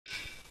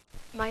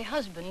My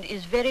husband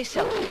is very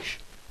selfish.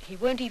 He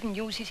won't even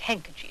use his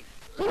handkerchief.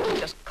 He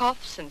just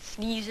coughs and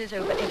sneezes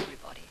over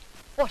everybody.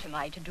 What am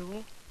I to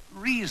do?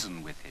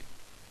 Reason with him.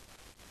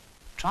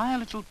 Try a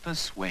little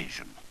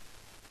persuasion.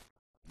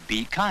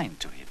 Be kind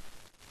to him.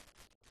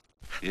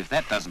 If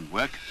that doesn't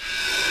work,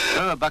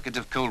 throw a bucket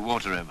of cold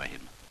water over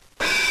him.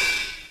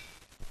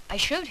 I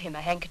showed him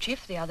a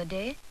handkerchief the other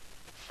day.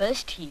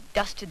 First he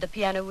dusted the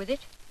piano with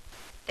it.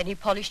 Then he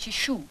polished his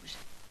shoes.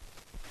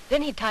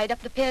 Then he tied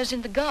up the pears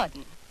in the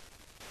garden.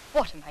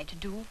 What am I to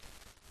do?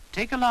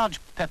 Take a large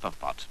pepper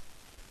pot.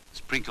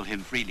 Sprinkle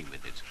him freely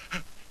with it.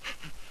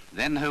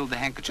 Then hold the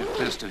handkerchief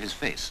close to his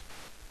face.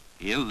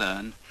 He'll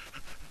learn.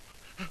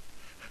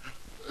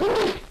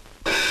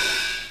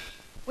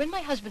 When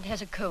my husband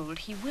has a cold,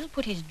 he will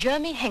put his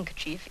germy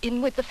handkerchief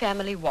in with the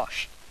family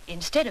wash,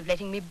 instead of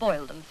letting me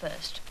boil them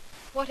first.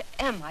 What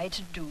am I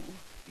to do?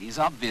 He's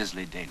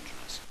obviously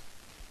dangerous.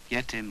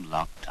 Get him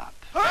locked up.